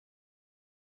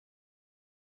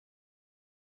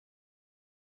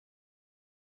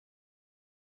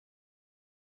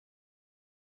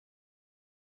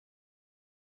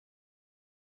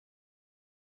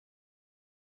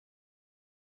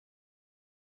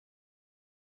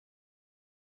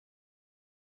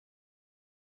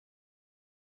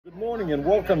Good morning and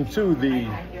welcome to the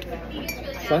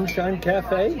Sunshine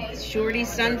Cafe. Shorty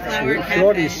Sunflower Cafe.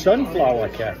 Shorty Sunflower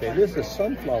Cafe. This is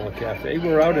Sunflower Cafe.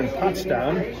 We're out in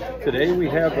Pottstown. Today we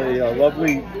have a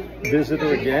lovely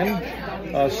visitor again,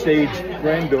 stage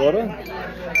granddaughter,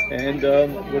 and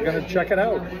we're going to check it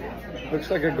out.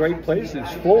 Looks like a great place.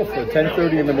 It's full for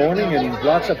 10:30 in the morning and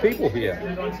lots of people here.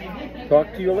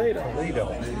 Talk to you later.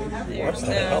 What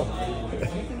the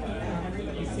hell?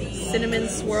 Cinnamon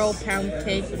swirl pound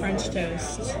cake French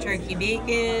toast. Turkey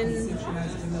bacon,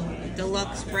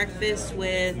 deluxe breakfast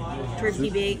with turkey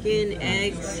bacon,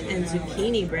 eggs, and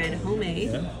zucchini bread,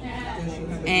 homemade.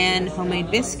 And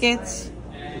homemade biscuits,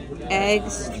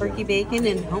 eggs, turkey bacon,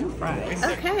 and home fries.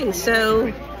 Okay,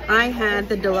 so I had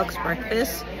the deluxe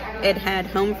breakfast. It had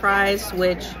home fries,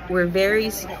 which were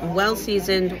very well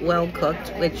seasoned, well cooked,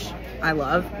 which I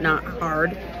love, not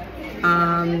hard.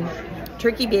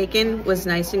 Turkey bacon was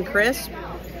nice and crisp.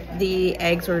 The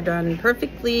eggs were done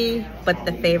perfectly, but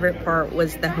the favorite part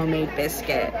was the homemade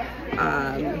biscuit.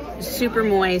 Super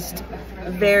moist,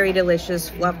 very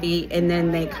delicious, fluffy, and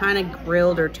then they kind of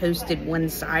grilled or toasted one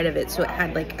side of it, so it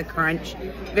had like a crunch.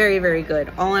 Very, very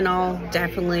good. All in all,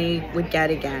 definitely would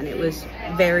get again. It was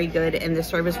very good, and the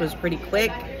service was pretty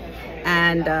quick,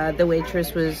 and the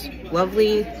waitress was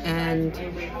lovely, and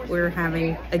we're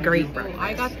having a great breakfast.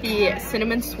 I got the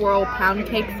cinnamon swirl pound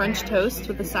cake French toast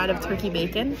with a side of turkey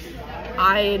bacon.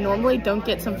 I normally don't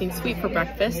get something sweet for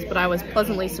breakfast, but I was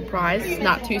pleasantly surprised.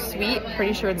 Not too sweet,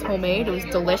 pretty sure it's homemade. It was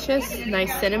delicious,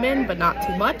 nice cinnamon, but not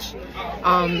too much.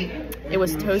 It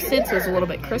was toasted, so it was a little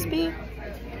bit crispy.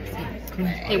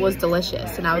 It was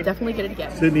delicious, and I would definitely get it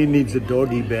again. Sydney needs a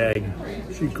doggy bag.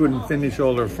 She couldn't finish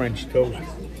all her French toast.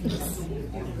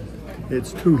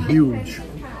 It's too huge.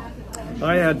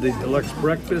 I had the deluxe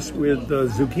breakfast with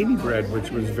zucchini bread,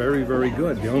 which was very, very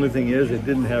good. The only thing is, it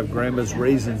didn't have grandma's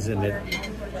raisins in it,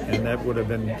 and that would have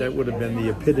been the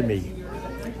epitome.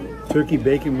 Turkey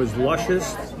bacon was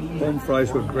luscious, home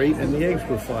fries were great, and the eggs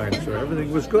were fine, so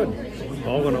everything was good.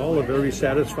 All in all, a very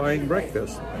satisfying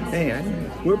breakfast.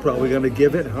 And we're probably going to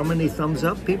give it how many thumbs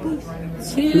up, people?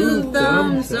 Two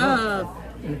thumbs up.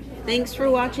 Thanks for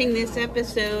watching this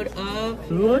episode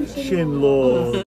of Lunch in Law.